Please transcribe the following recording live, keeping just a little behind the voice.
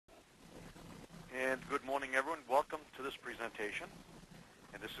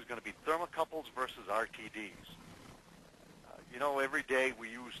thermocouples versus RTDs. You know, every day we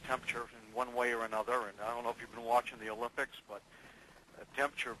use temperature in one way or another, and I don't know if you've been watching the Olympics, but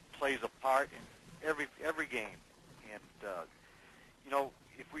temperature plays a part in every game. And, you know,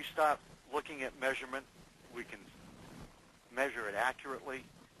 if we start looking at measurement, we can measure it accurately,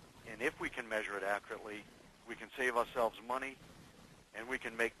 and if we can measure it accurately, we can save ourselves money, and we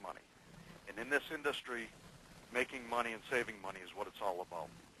can make money. And in this industry, making money and saving money is what it's all about.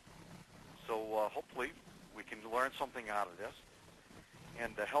 So hopefully we can learn something out of this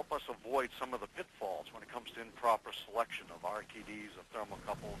and help us avoid some of the pitfalls when it comes to improper selection of RTDs or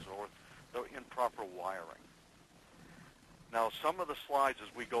thermocouples or the improper wiring. Now, some of the slides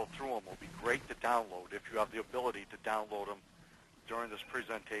as we go through them will be great to download if you have the ability to download them during this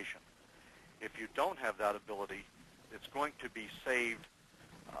presentation. If you don't have that ability, it's going to be saved.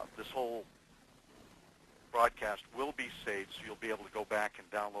 This whole broadcast will be saved, so you'll be able to go back and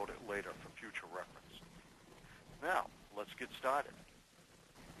download it later for future reference. Now, let's get started.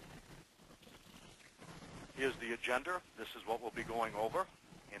 Here's the agenda. This is what we'll be going over.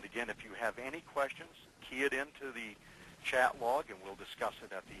 And again, if you have any questions, key it into the chat log, and we'll discuss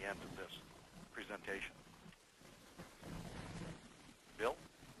it at the end of this presentation. Bill?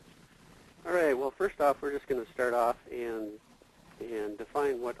 All right. Well, first off, we're just going to start off and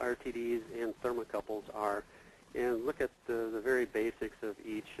define what RTDs and thermocouples are and look at the very basics of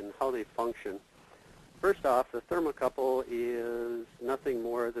each and how they function. First off, the thermocouple is nothing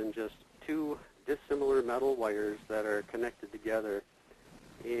more than just two dissimilar metal wires that are connected together,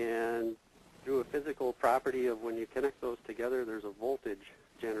 and through a physical property of when you connect those together, there's a voltage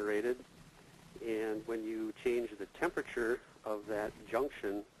generated, and when you change the temperature of that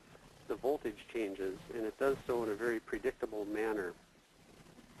junction, the voltage changes, and it does so in a very predictable manner.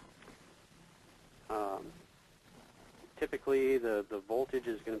 Typically, the voltage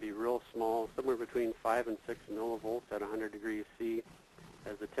is going to be real small, somewhere between 5 and 6 millivolts at 100 degrees C.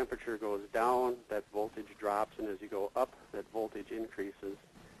 As the temperature goes down, that voltage drops, and as you go up, that voltage increases.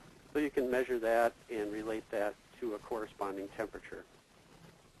 So you can measure that and relate that to a corresponding temperature.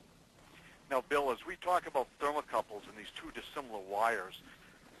 Now, Bill, as we talk about thermocouples and these two dissimilar wires,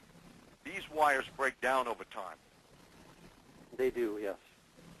 these wires break down over time. They do, yes.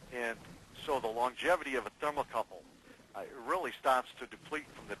 And so the longevity of a thermocouple it really starts to deplete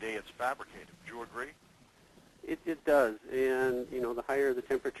from the day it's fabricated. Do you agree? It does, and you know, the higher the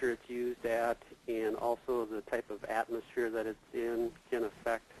temperature it's used at, and also the type of atmosphere that it's in, can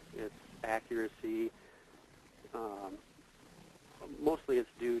affect its accuracy. Mostly it's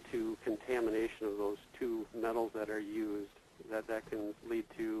due to contamination of those two metals that are used. That can lead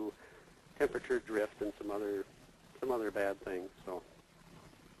to temperature drift and some other bad things. So.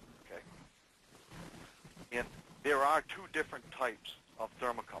 Okay. And there are two different types of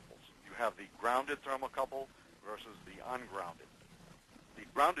thermocouples. You have the grounded thermocouple versus the ungrounded. The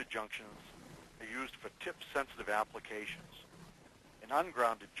grounded junctions are used for tip-sensitive applications. An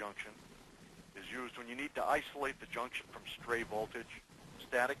ungrounded junction is used when you need to isolate the junction from stray voltage,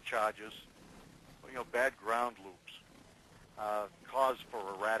 static charges, you know, bad ground loops, cause for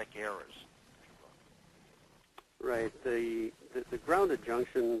erratic errors. Right. The grounded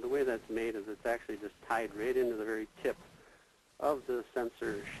junction, the way that's made is it's actually just tied right into the very tip of the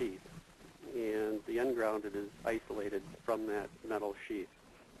sensor sheath, and the ungrounded is isolated from that metal sheath.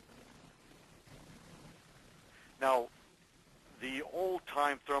 Now, the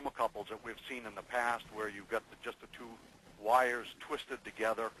old-time thermocouples that we've seen in the past where you've got just the two wires twisted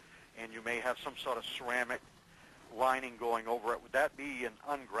together and you may have some sort of ceramic lining going over it, would that be an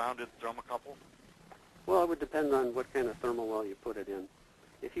ungrounded thermocouple? Well, it would depend on what kind of thermal well you put it in.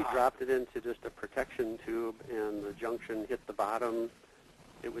 If you dropped it into just a protection tube and the junction hit the bottom,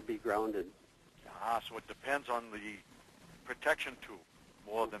 it would be grounded. So it depends on the protection tube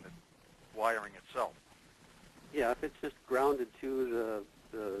more than the wiring itself. Yeah, if it's just grounded to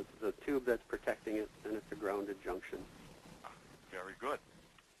the tube that's protecting it, then it's a grounded junction. Very good.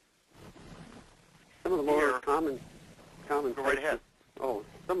 Some of the more common Go right ahead.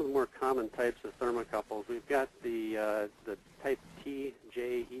 Some of the more common types of thermocouples. We've got the type T,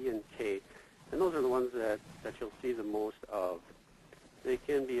 J, E, and K, and those are the ones that you'll see the most of. They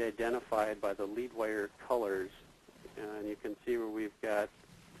can be identified by the lead wire colors, and you can see where we've got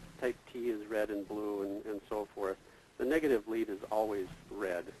type T is red and blue and so forth. The negative lead is always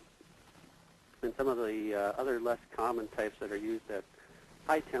red. And some of the other less common types that are used at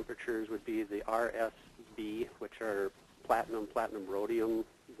high temperatures would be the RSB, which are platinum rhodium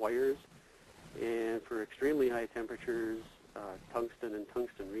wires. And for extremely high temperatures, tungsten and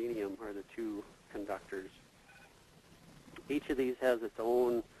tungsten rhenium are the two conductors. Each of these has its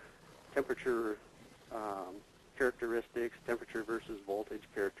own temperature characteristics, temperature versus voltage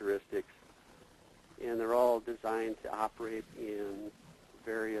characteristics, and they're all designed to operate in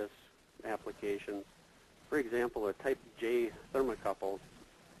various applications. For example, a type J thermocouple,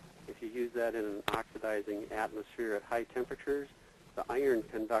 if you use that in an oxidizing atmosphere at high temperatures, the iron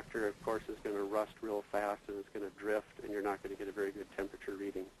conductor, of course, is going to rust real fast and it's going to drift, and you're not going to get a very good temperature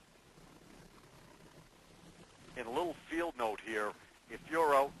reading. And a little field note here, if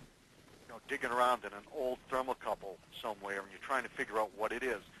you're out digging around in an old thermocouple somewhere and you're trying to figure out what it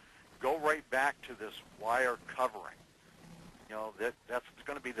is, go right back to this wire covering. That's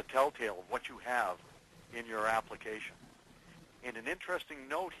going to be the telltale of what you have in your application. And an interesting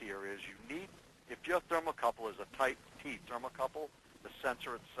note here is if your thermocouple is a type T thermocouple, the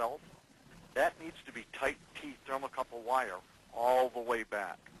sensor itself, that needs to be type T thermocouple wire all the way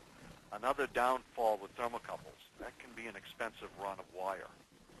back. Another downfall with thermocouples, that can be an expensive run of wire.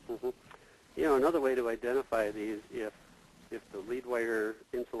 Mm-hmm. Another way to identify these, if the lead wire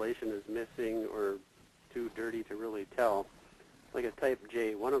insulation is missing or too dirty to really tell, like a type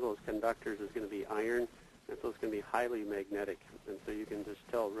J, one of those conductors is going to be iron, and so it's going to be highly magnetic. And so you can just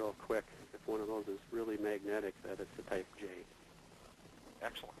tell real quick if one of those is really magnetic that it's a type J.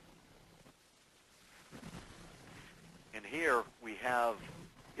 Excellent. And here we have,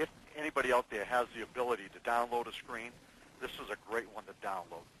 if anybody out there has the ability to download a screen, this is a great one to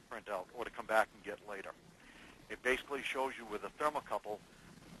download, print out, or to come back and get later. It basically shows you with a thermocouple,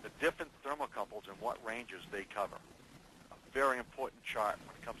 the different thermocouples and what ranges they cover. A very important chart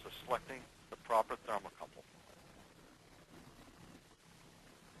when it comes to selecting the proper thermocouple.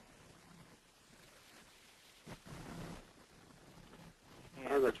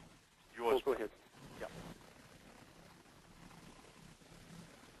 And it's yours. Go ahead. Yeah.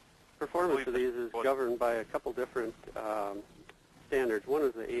 Performance of these is governed by a couple different standards. One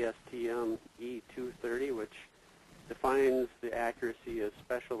is the ASTM E230, which defines the accuracy as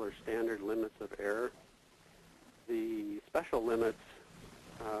special or standard limits of error. The special limits,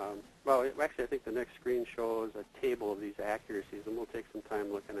 actually I think the next screen shows a table of these accuracies, and we'll take some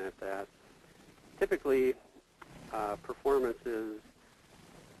time looking at that. Typically, performance is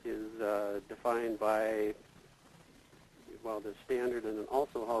defined by, the standard and then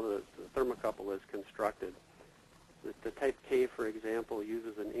also how the thermocouple is constructed. The type K, for example,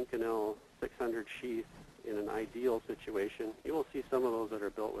 uses an Inconel 600 sheath in an ideal situation. You will see some of those that are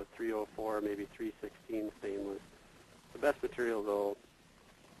built with 304, maybe 316 stainless. The best material, though,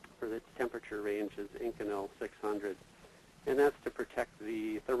 for the temperature range is Inconel 600, and that's to protect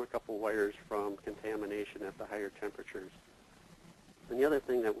the thermocouple wires from contamination at the higher temperatures. And the other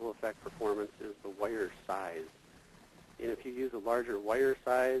thing that will affect performance is the wire size. And if you use a larger wire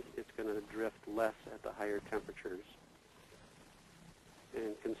size, it's going to drift less at the higher temperatures.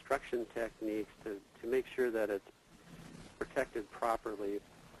 And construction techniques to make sure that it's protected properly,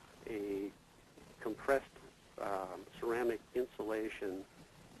 a compressed ceramic insulation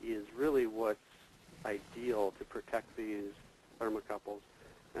is really what's ideal to protect these thermocouples.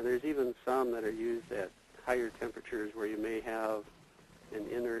 And there's even some that are used at higher temperatures where you may have an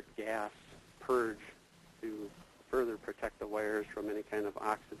inert gas purge to further protect the wires from any kind of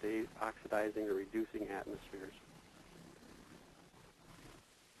oxidizing or reducing atmospheres.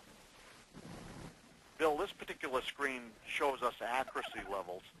 Bill, this particular screen shows us accuracy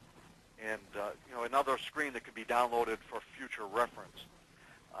levels, and another screen that could be downloaded for future reference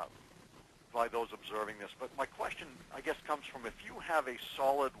by those observing this. But my question, I guess, comes from if you have a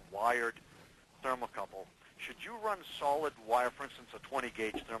solid wired thermocouple, should you run solid wire, for instance, a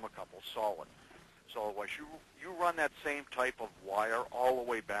 20-gauge thermocouple, solid? So you run that same type of wire all the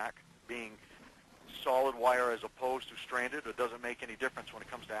way back, being solid wire as opposed to stranded, or does it make any difference when it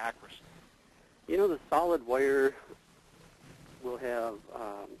comes to accuracy? The solid wire will have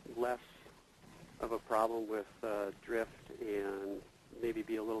less of a problem with drift and maybe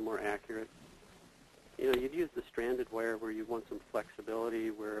be a little more accurate. You'd use the stranded wire where you want some flexibility,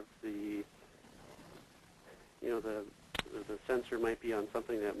 where if the sensor might be on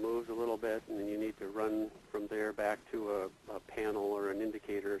something that moves a little bit, and then you need to run from there back to a panel or an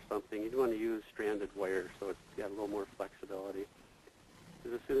indicator or something. You'd want to use stranded wire so it's got a little more flexibility.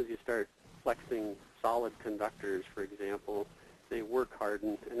 Because as soon as you start flexing solid conductors, for example, they work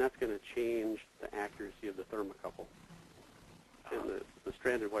harden, and that's going to change the accuracy of the thermocouple. And the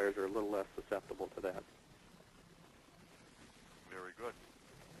stranded wires are a little less susceptible to that. Very good.